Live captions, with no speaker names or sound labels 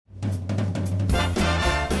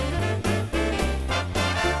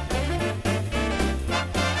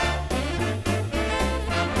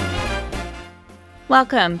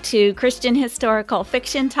Welcome to Christian Historical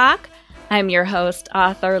Fiction Talk. I'm your host,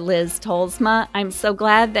 author Liz Tolsma. I'm so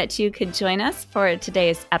glad that you could join us for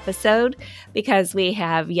today's episode because we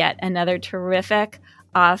have yet another terrific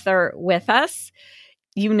author with us.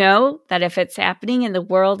 You know that if it's happening in the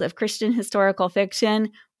world of Christian historical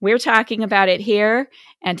fiction, we're talking about it here.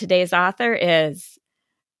 And today's author is,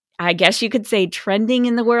 I guess you could say, trending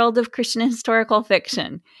in the world of Christian historical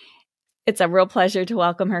fiction. It's a real pleasure to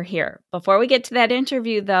welcome her here. Before we get to that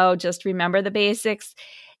interview, though, just remember the basics.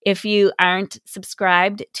 If you aren't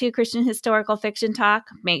subscribed to Christian Historical Fiction Talk,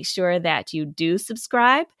 make sure that you do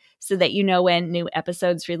subscribe so that you know when new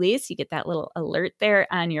episodes release. You get that little alert there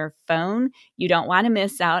on your phone. You don't want to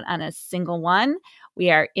miss out on a single one.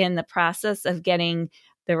 We are in the process of getting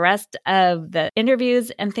the rest of the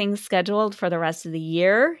interviews and things scheduled for the rest of the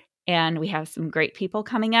year. And we have some great people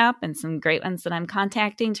coming up and some great ones that I'm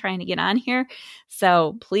contacting, trying to get on here.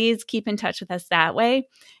 So please keep in touch with us that way.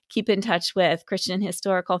 Keep in touch with Christian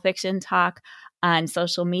Historical Fiction Talk on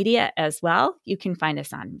social media as well. You can find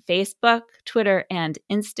us on Facebook, Twitter, and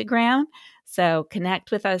Instagram. So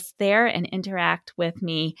connect with us there and interact with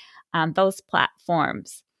me on those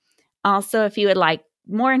platforms. Also, if you would like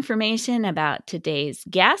more information about today's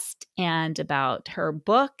guest and about her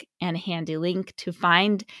book and a handy link to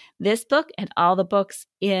find this book and all the books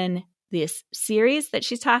in this series that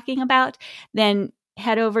she's talking about, then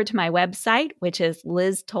head over to my website, which is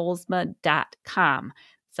liztolsma.com.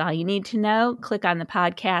 That's all you need to know. Click on the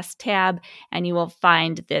podcast tab and you will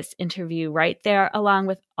find this interview right there, along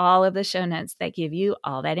with all of the show notes that give you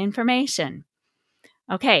all that information.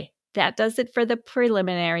 Okay. That does it for the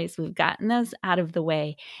preliminaries. We've gotten those out of the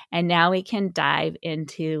way. And now we can dive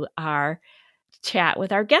into our chat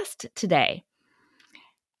with our guest today.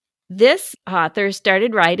 This author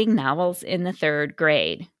started writing novels in the third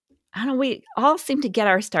grade. I don't know, we all seem to get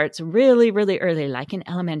our starts really, really early, like in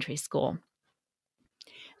elementary school.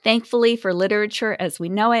 Thankfully for literature as we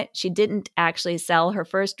know it, she didn't actually sell her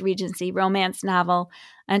first Regency romance novel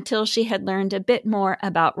until she had learned a bit more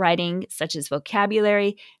about writing, such as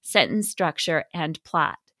vocabulary, sentence structure, and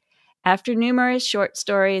plot. After numerous short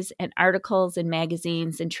stories and articles in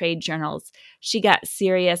magazines and trade journals, she got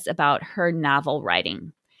serious about her novel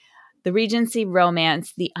writing. The Regency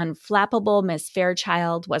romance, The Unflappable Miss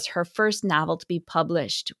Fairchild, was her first novel to be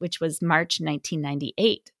published, which was March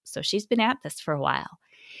 1998. So she's been at this for a while.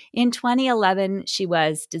 In 2011, she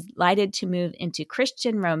was delighted to move into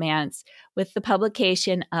Christian romance with the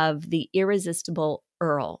publication of The Irresistible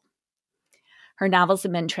Earl. Her novels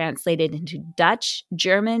have been translated into Dutch,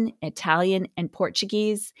 German, Italian, and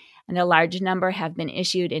Portuguese, and a large number have been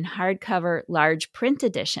issued in hardcover, large print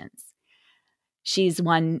editions. She's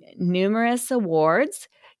won numerous awards.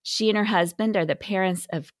 She and her husband are the parents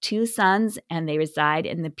of 2 sons, and they reside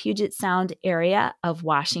in the Puget Sound area of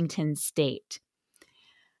Washington State.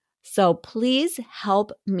 So please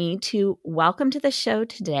help me to welcome to the show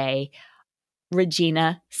today,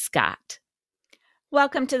 Regina Scott.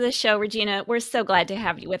 Welcome to the show, Regina. We're so glad to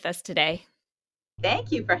have you with us today.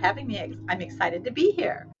 Thank you for having me. I'm excited to be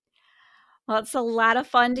here. Well, it's a lot of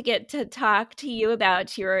fun to get to talk to you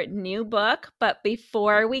about your new book. But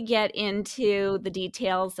before we get into the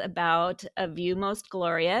details about A View Most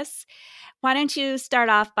Glorious, why don't you start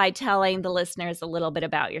off by telling the listeners a little bit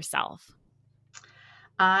about yourself?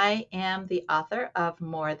 I am the author of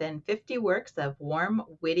more than 50 works of warm,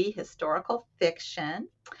 witty historical fiction.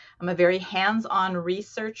 I'm a very hands-on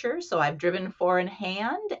researcher, so I've driven 4 in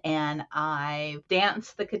hand, and I've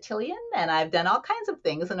danced the cotillion, and I've done all kinds of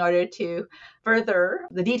things in order to further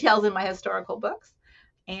the details in my historical books,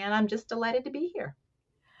 and I'm just delighted to be here.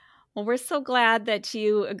 Well, we're so glad that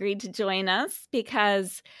you agreed to join us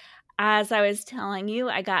because, as I was telling you,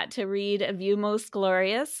 I got to read A View Most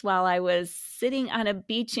Glorious while I was sitting on a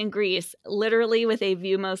beach in Greece, literally with A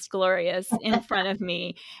View Most Glorious in front of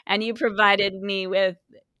me. And you provided me with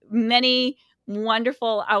many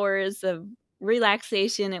wonderful hours of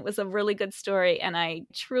relaxation. It was a really good story, and I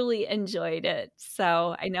truly enjoyed it.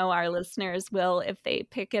 So I know our listeners will if they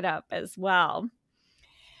pick it up as well.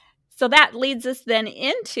 So that leads us then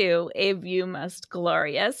into A View Most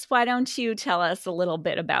Glorious. Why don't you tell us a little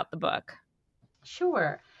bit about the book?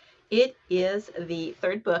 Sure. It is the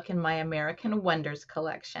 3rd book in my American Wonders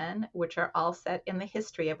collection, which are all set in the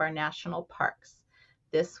history of our national parks.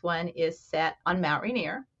 This one is set on Mount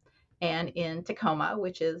Rainier and in Tacoma,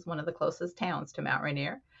 which is one of the closest towns to Mount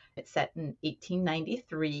Rainier. It's set in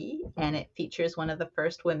 1893, and it features one of the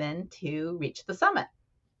first women to reach the summit.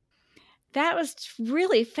 That was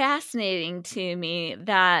really fascinating to me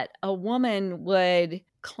that a woman would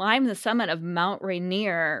climb the summit of Mount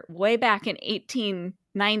Rainier way back in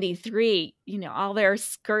 1893, all their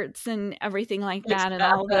skirts and everything like that, and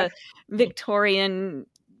all the Victorian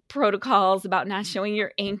protocols about not showing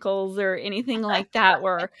your ankles or anything like that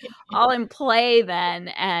were all in play then.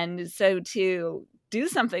 And so to do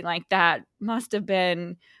something like that must have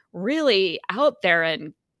been really out there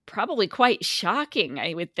and probably quite shocking,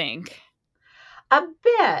 I would think. A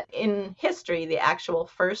bit. In history, the actual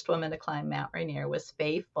first woman to climb Mount Rainier was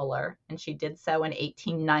Faye Fuller, and she did so in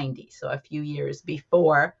 1890, so a few years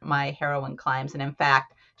before my heroine climbs. And in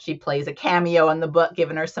fact, she plays a cameo in the book,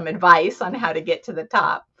 giving her some advice on how to get to the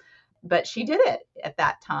top. But she did it at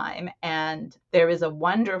that time, and there is a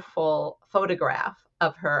wonderful photograph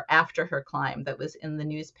of her after her climb that was in the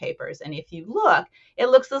newspapers. And if you look, it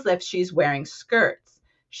looks as if she's wearing skirts.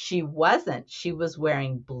 She wasn't. She was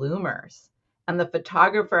wearing bloomers. And the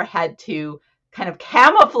photographer had to kind of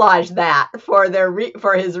camouflage that for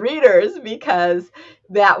his readers, because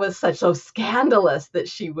that was so scandalous that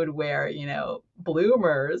she would wear,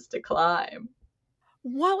 bloomers to climb.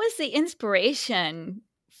 What was the inspiration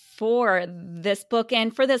for this book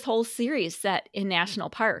and for this whole series set in national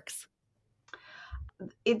parks?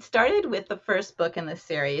 It started with the first book in the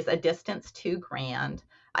series, A Distance Too Grand.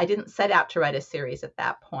 I didn't set out to write a series at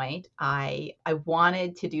that point. I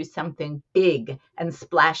wanted to do something big and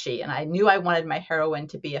splashy, and I knew I wanted my heroine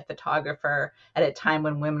to be a photographer at a time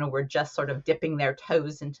when women were just sort of dipping their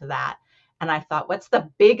toes into that. And I thought, what's the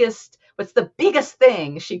biggest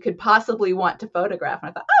thing she could possibly want to photograph? And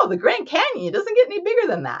I thought, the Grand Canyon. It doesn't get any bigger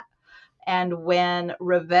than that. And when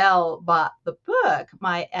Revell bought the book,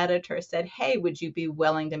 my editor said, hey, would you be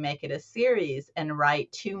willing to make it a series and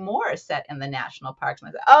write 2 more set in the national parks? And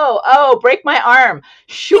I said, oh, break my arm.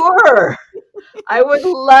 Sure. I would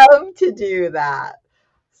love to do that.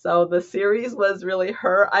 So the series was really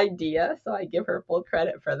her idea. So I give her full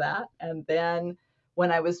credit for that. And then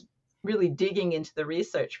when I was really digging into the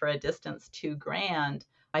research for A Distance Too Grand,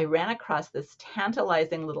 I ran across this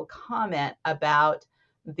tantalizing little comment about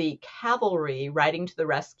the cavalry riding to the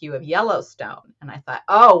rescue of Yellowstone. And I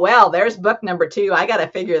thought, there's book number 2. I got to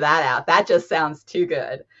figure that out. That just sounds too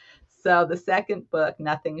good. So the second book,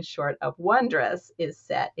 Nothing Short of Wondrous, is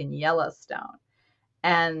set in Yellowstone.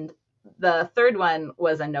 And the third one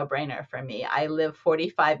was a no-brainer for me. I live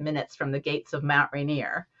 45 minutes from the gates of Mount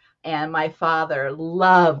Rainier, and my father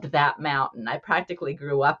loved that mountain. I practically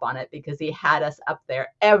grew up on it because he had us up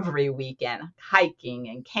there every weekend, hiking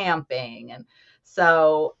and camping. And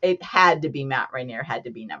so it had to be Mount Rainier, had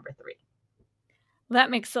to be number 3.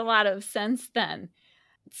 That makes a lot of sense then.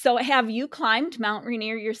 So have you climbed Mount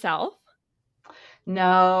Rainier yourself?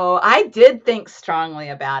 No, I did think strongly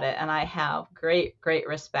about it, and I have great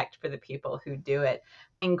respect for the people who do it.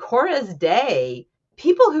 In Cora's day,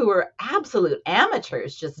 people who were absolute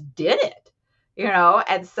amateurs just did it,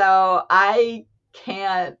 and so I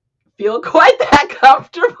can't feel quite that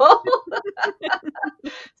comfortable.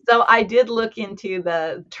 So I did look into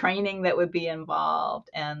the training that would be involved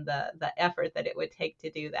and the effort that it would take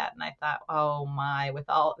to do that. And I thought, oh my, with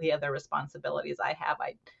all the other responsibilities I have,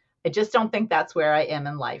 I just don't think that's where I am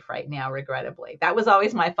in life right now, regrettably. That was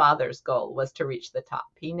always my father's goal, was to reach the top.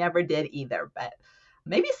 He never did either, but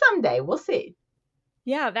maybe someday, we'll see.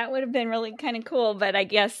 Yeah, that would have been really kind of cool. But I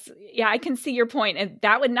guess, I can see your point. And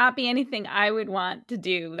that would not be anything I would want to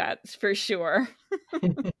do. That's for sure.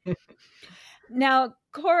 Now,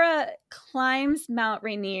 Cora climbs Mount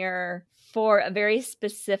Rainier for a very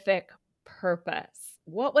specific purpose.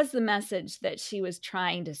 What was the message that she was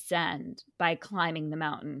trying to send by climbing the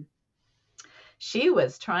mountain? She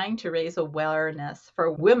was trying to raise awareness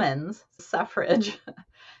for women's suffrage.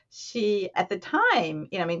 She, at the time,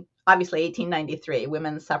 obviously 1893,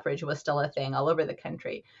 women's suffrage was still a thing all over the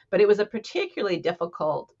country, but it was a particularly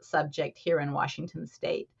difficult subject here in Washington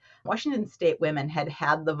State. Washington State women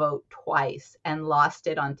had the vote twice and lost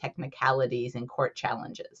it on technicalities and court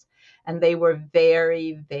challenges. And they were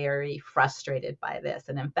very, very frustrated by this.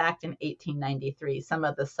 And in fact, in 1893, some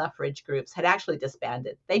of the suffrage groups had actually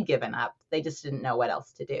disbanded. They'd given up. They just didn't know what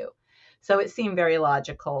else to do. So it seemed very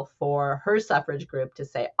logical for her suffrage group to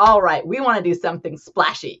say, all right, we want to do something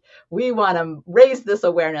splashy. We want to raise this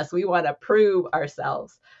awareness. We want to prove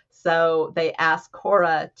ourselves. So they asked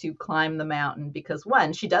Cora to climb the mountain because,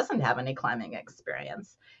 1, she doesn't have any climbing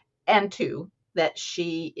experience, and 2, that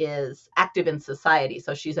she is active in society.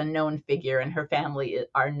 So she's a known figure and her family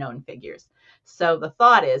are known figures. So the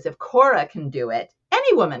thought is, if Cora can do it,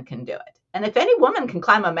 any woman can do it. And if any woman can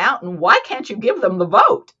climb a mountain, why can't you give them the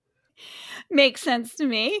vote? Makes sense to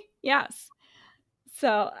me. Yes.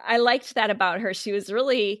 So I liked that about her. She was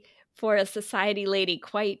really for a society lady,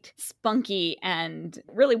 quite spunky and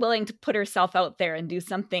really willing to put herself out there and do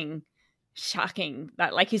something shocking.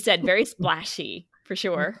 That, like you said, very splashy for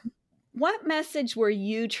sure. What message were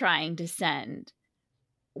you trying to send?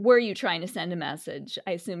 Were you trying to send a message?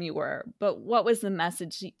 I assume you were, but what was the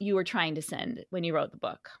message you were trying to send when you wrote the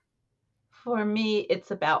book? For me, it's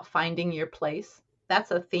about finding your place. That's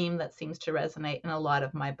a theme that seems to resonate in a lot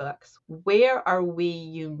of my books. Where are we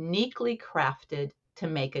uniquely crafted to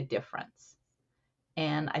make a difference?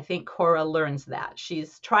 And I think Cora learns that.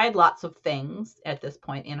 She's tried lots of things at this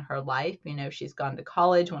point in her life. You know, she's gone to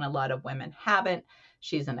college when a lot of women haven't.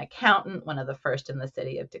 She's an accountant, one of the first in the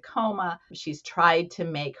city of Tacoma. She's tried to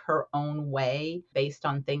make her own way based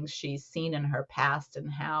on things she's seen in her past and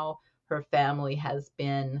how her family has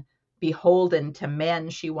been beholden to men.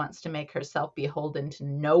 She wants to make herself beholden to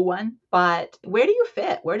no one. But where do you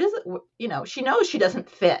fit? Where does it, you know, she knows she doesn't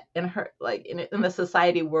fit in her, like in the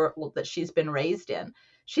society world that she's been raised in.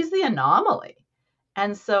 She's the anomaly.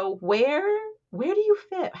 And so where do you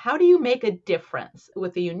fit? How do you make a difference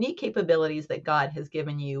with the unique capabilities that God has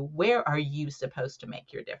given you? Where are you supposed to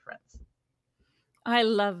make your difference? I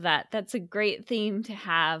love that. That's a great theme to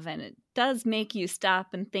have. And it does make you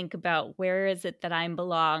stop and think about, where is it that I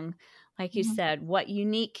belong? Like you said, what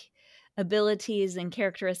unique abilities and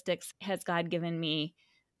characteristics has God given me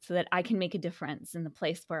so that I can make a difference in the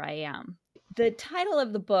place where I am? The title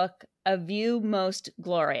of the book, A View Most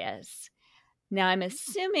Glorious. Now, I'm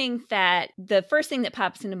assuming that the first thing that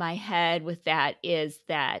pops into my head with that is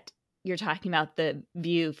that you're talking about the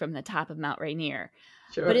view from the top of Mount Rainier.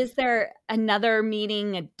 Sure. But is there another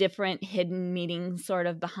meaning, a different hidden meaning sort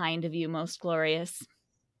of behind A View Most Glorious?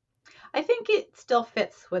 I think it still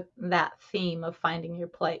fits with that theme of finding your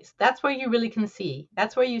place. That's where you really can see.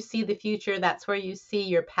 That's where you see the future. That's where you see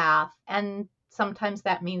your path. And sometimes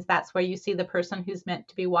that means that's where you see the person who's meant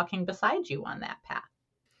to be walking beside you on that path.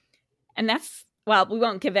 And that's, well, we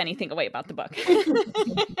won't give anything away about the book.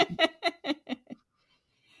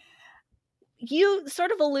 You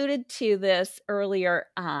sort of alluded to this earlier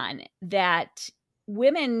on, that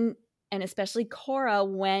women, and especially Cora,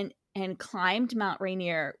 went and climbed Mount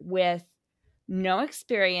Rainier with no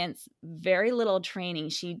experience, very little training.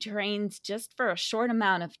 She trains just for a short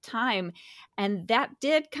amount of time. And that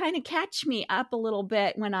did kind of catch me up a little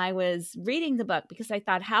bit when I was reading the book, because I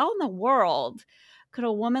thought, how in the world could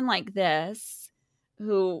a woman like this,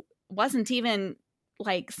 who wasn't even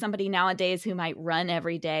like somebody nowadays who might run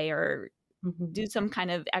every day or do some kind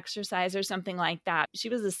of exercise or something like that. She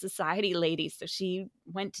was a society lady, so she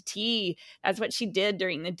went to tea. That's what she did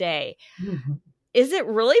during the day. Mm-hmm. Is it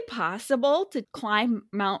really possible to climb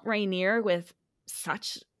Mount Rainier with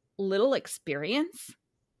such little experience?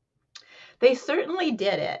 They certainly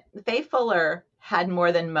did it. Faye Fuller had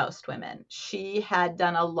more than most women. She had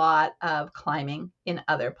done a lot of climbing in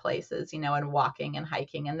other places, you know, and walking and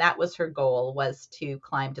hiking. And that was her goal, was to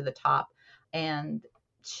climb to the top. And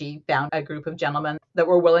she found a group of gentlemen that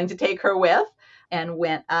were willing to take her with and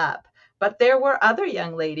went up. But there were other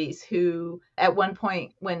young ladies who, at one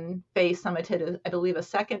point when Faye summited, I believe a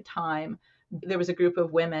second time, there was a group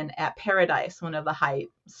of women at Paradise, one of the high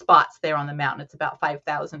spots there on the mountain. It's about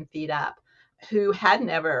 5,000 feet up, who had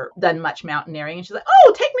never done much mountaineering. And she's like,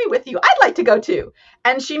 oh, take me with you. I'd like to go too.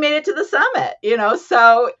 And she made it to the summit, you know.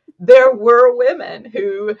 So there were women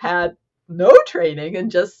who had no training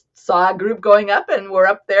and just saw a group going up and were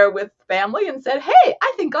up there with family and said, hey,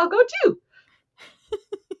 I think I'll go too.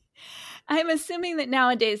 I'm assuming that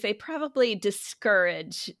nowadays they probably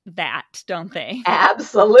discourage that, don't they?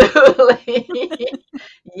 Absolutely.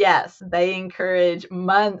 Yes, they encourage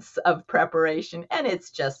months of preparation, and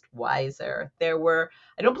it's just wiser.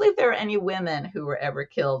 I don't believe there were any women who were ever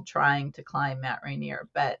killed trying to climb Mount Rainier,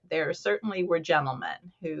 but there certainly were gentlemen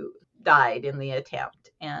who died in the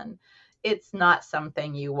attempt. And it's not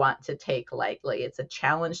something you want to take lightly. It's a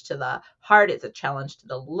challenge to the heart. It's a challenge to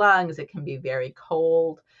the lungs. It can be very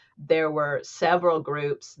cold. There were several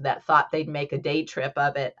groups that thought they'd make a day trip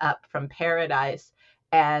of it up from Paradise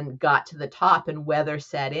and got to the top, and weather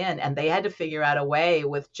set in, and they had to figure out a way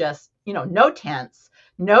with just, you know, no tents,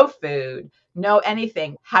 no food, no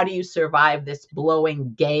anything. How do you survive this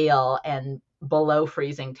blowing gale and below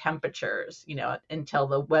freezing temperatures, you know, until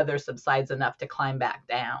the weather subsides enough to climb back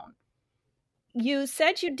down? You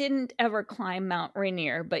said you didn't ever climb Mount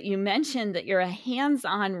Rainier, but you mentioned that you're a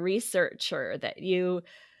hands-on researcher, that you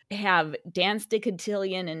have danced a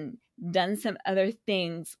cotillion and done some other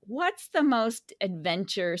things. What's the most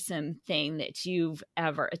adventuresome thing that you've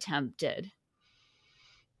ever attempted?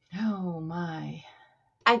 Oh my.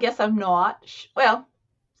 I guess I'm not,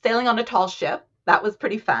 sailing on a tall ship that was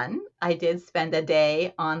pretty fun. I did spend a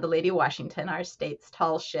day on the Lady Washington, our state's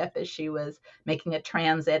tall ship, as she was making a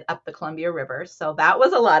transit up the Columbia River. So that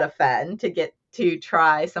was a lot of fun to get to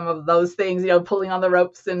try some of those things, pulling on the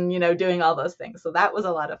ropes and, doing all those things. So that was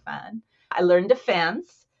a lot of fun. I learned to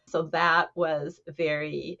fence. So that was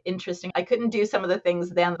very interesting. I couldn't do some of the things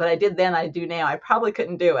then, but I did then, I do now. I probably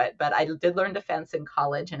couldn't do it, but I did learn to fence in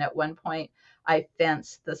college. And at one point, I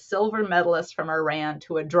fenced the silver medalist from Iran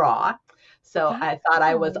to a draw. So I thought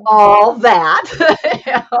I was all that.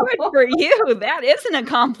 Good for you. That is an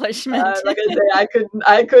accomplishment. Like I say,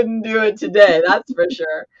 I couldn't do it today. That's for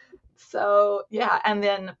sure. So yeah. And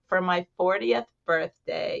then for my 40th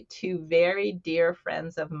birthday, two very dear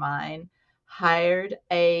friends of mine hired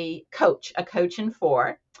a coach in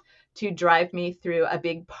four, to drive me through a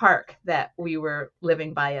big park that we were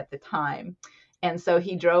living by at the time. And so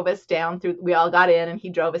he drove us down we all got in and he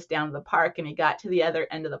drove us down to the park, and he got to the other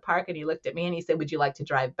end of the park and he looked at me and he said, "Would you like to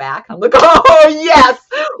drive back?" I'm like, "Oh yes,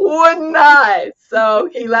 wouldn't I?" So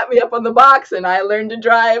he let me up on the box and I learned to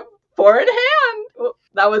drive four in hand.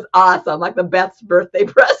 That was awesome. Like the best birthday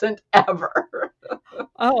present ever.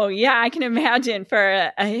 Oh, yeah, I can imagine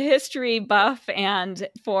for a history buff and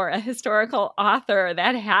for a historical author,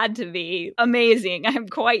 that had to be amazing. I'm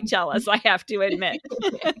quite jealous, I have to admit.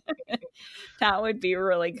 That would be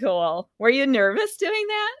really cool. Were you nervous doing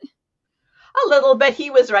that? A little bit.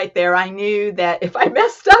 He was right there. I knew that if I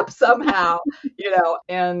messed up somehow,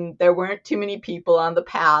 and there weren't too many people on the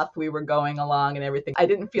path we were going along and everything, I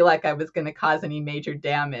didn't feel like I was going to cause any major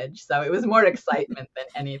damage. So it was more excitement than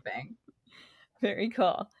anything. Very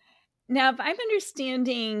cool. Now, if I'm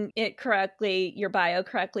understanding it correctly, your bio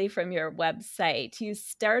correctly from your website, you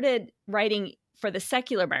started writing for the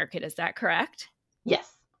secular market. Is that correct?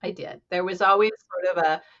 Yes, I did. There was always sort of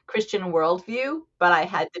a Christian worldview, but I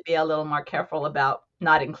had to be a little more careful about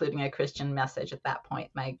not including a Christian message at that point.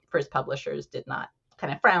 My first publishers did not,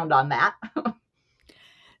 kind of frowned on that.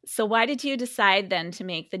 So why did you decide then to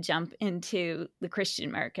make the jump into the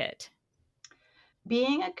Christian market?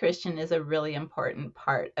 Being a Christian is a really important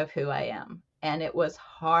part of who I am. And it was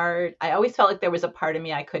hard. I always felt like there was a part of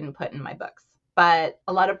me I couldn't put in my books. But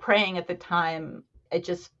a lot of praying at the time, it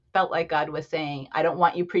just felt like God was saying, "I don't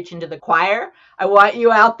want you preaching to the choir. I want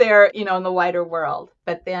you out there, in the wider world."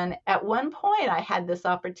 But then at one point I had this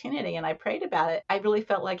opportunity and I prayed about it. I really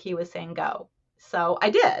felt like he was saying, "Go." So I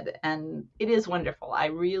did, and it is wonderful. I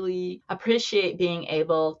really appreciate being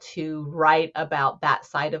able to write about that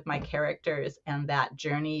side of my characters and that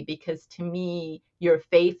journey, because to me, your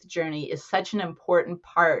faith journey is such an important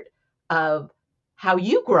part of how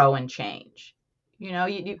you grow and change.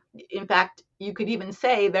 In fact, you could even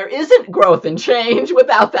say there isn't growth and change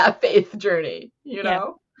without that faith journey, Yeah.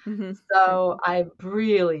 Mm-hmm. So I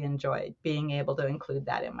really enjoyed being able to include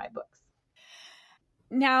that in my books.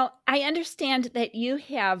 Now, I understand that you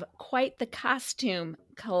have quite the costume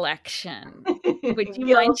collection. Would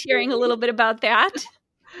you mind sharing a little bit about that?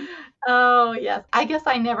 Oh, yes. I guess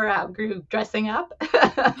I never outgrew dressing up.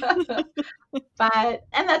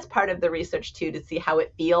 And that's part of the research too, to see how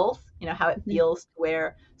it feels, how it feels to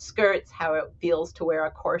wear skirts, how it feels to wear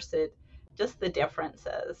a corset, just the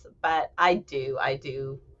differences. But I do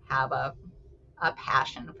have a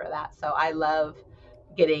passion for that. So I love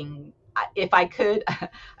getting, if I could,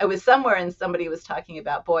 I was somewhere and somebody was talking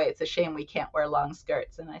about, boy, it's a shame we can't wear long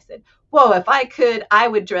skirts. And I said, whoa, if I could, I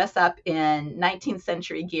would dress up in 19th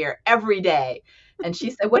century gear every day. And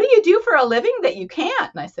she said, "What do you do for a living that you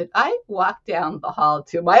can't?" And I said, "I walk down the hall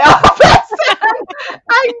to my office.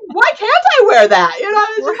 Why can't I wear that?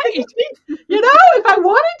 Right. If I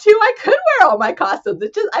wanted to, I could wear all my costumes.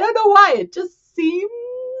 It just, I don't know why. It just seems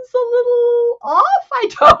a little off. I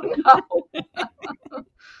don't know."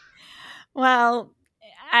 Well,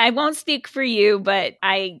 I won't speak for you, but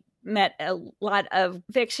I met a lot of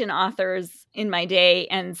fiction authors in my day,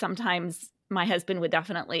 and sometimes my husband would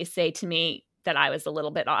definitely say to me that I was a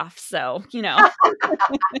little bit off. So, There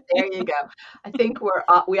you go. I think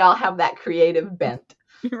we all have that creative bent.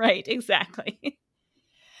 Right, exactly.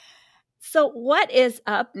 So what is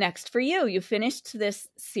up next for you? You finished this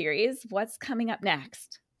series. What's coming up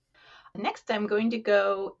next? Next, I'm going to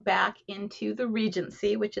go back into the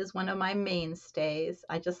Regency, which is one of my mainstays.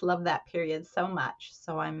 I just love that period so much.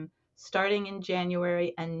 So I'm starting in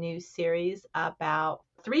January a new series about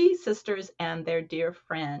three sisters and their dear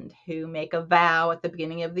friend who make a vow at the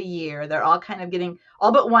beginning of the year. They're all kind of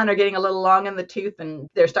all but one are getting a little long in the tooth, and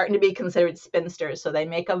they're starting to be considered spinsters. So they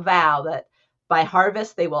make a vow that by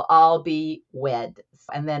harvest, they will all be wed.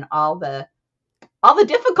 And then all the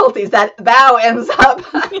difficulties that vow ends up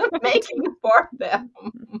making for them.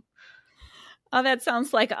 Oh, that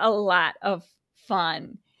sounds like a lot of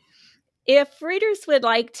Fun. If readers would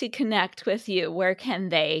like to connect with you, where can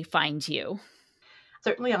they find you?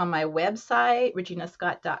 Certainly on my website,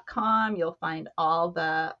 reginascott.com, you'll find all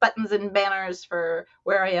the buttons and banners for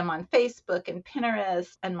where I am on Facebook and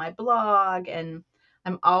Pinterest and my blog. And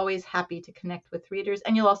I'm always happy to connect with readers.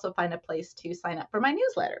 And you'll also find a place to sign up for my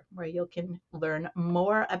newsletter where you can learn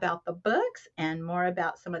more about the books and more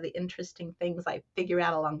about some of the interesting things I figure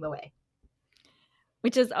out along the way.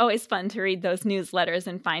 Which is always fun to read those newsletters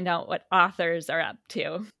and find out what authors are up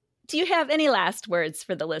to. Do you have any last words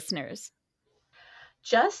for the listeners?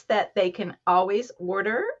 Just that they can always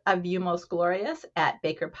order A View Most Glorious at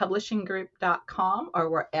bakerpublishinggroup.com or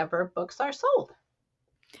wherever books are sold.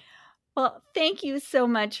 Well, thank you so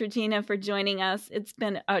much, Regina, for joining us. It's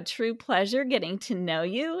been a true pleasure getting to know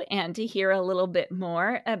you and to hear a little bit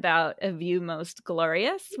more about A View Most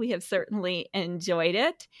Glorious. We have certainly enjoyed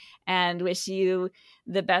it and wish you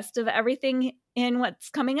the best of everything in what's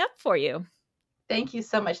coming up for you. Thank you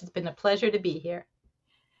so much. It's been a pleasure to be here.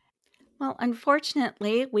 Well,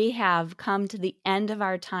 unfortunately, we have come to the end of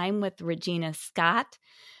our time with Regina Scott.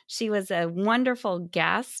 She was a wonderful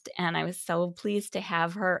guest, and I was so pleased to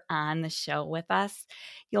have her on the show with us.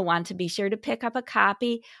 You'll want to be sure to pick up a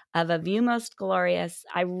copy of A View Most Glorious.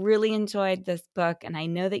 I really enjoyed this book, and I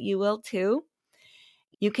know that you will too.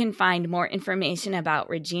 You can find more information about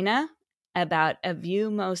Regina, about A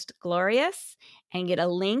View Most Glorious, and get a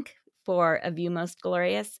link for A View Most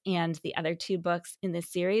Glorious and the other two books in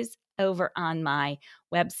this series over on my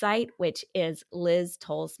website, which is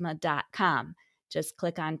liztolsma.com. Just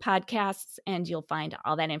click on podcasts and you'll find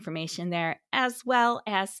all that information there, as well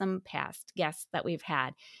as some past guests that we've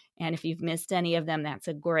had. And if you've missed any of them, that's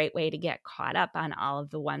a great way to get caught up on all of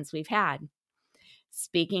the ones we've had.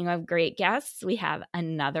 Speaking of great guests, we have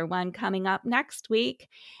another one coming up next week,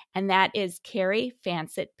 and that is Carrie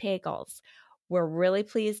Fancett-Pagels. We're really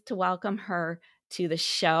pleased to welcome her to the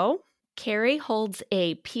show. Carrie holds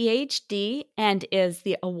a PhD and is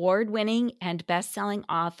the award-winning and best-selling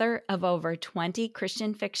author of over 20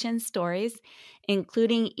 Christian fiction stories,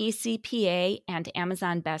 including ECPA and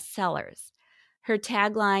Amazon bestsellers. Her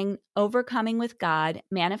tagline, "Overcoming with God,"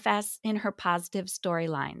 manifests in her positive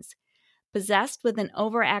storylines. Possessed with an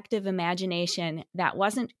overactive imagination that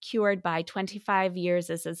wasn't cured by 25 years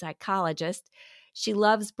as a psychologist, she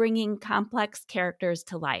loves bringing complex characters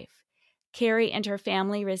to life. Carrie and her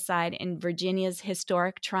family reside in Virginia's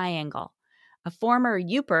historic Triangle. A former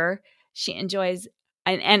Youper, she enjoys,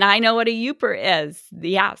 and I know what a Youper is.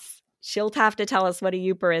 Yes, she'll have to tell us what a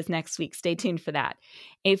Youper is next week. Stay tuned for that.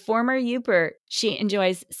 A former Youper, she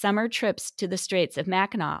enjoys summer trips to the Straits of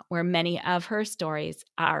Mackinac, where many of her stories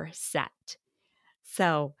are set.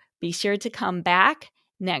 So be sure to come back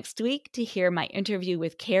next week to hear my interview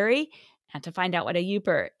with Carrie and to find out what a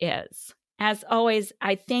Youper is. As always,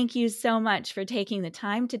 I thank you so much for taking the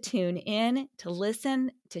time to tune in, to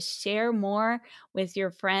listen, to share more with your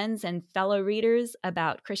friends and fellow readers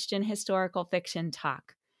about Christian historical fiction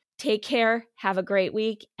talk. Take care, have a great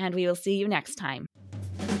week, and we will see you next time.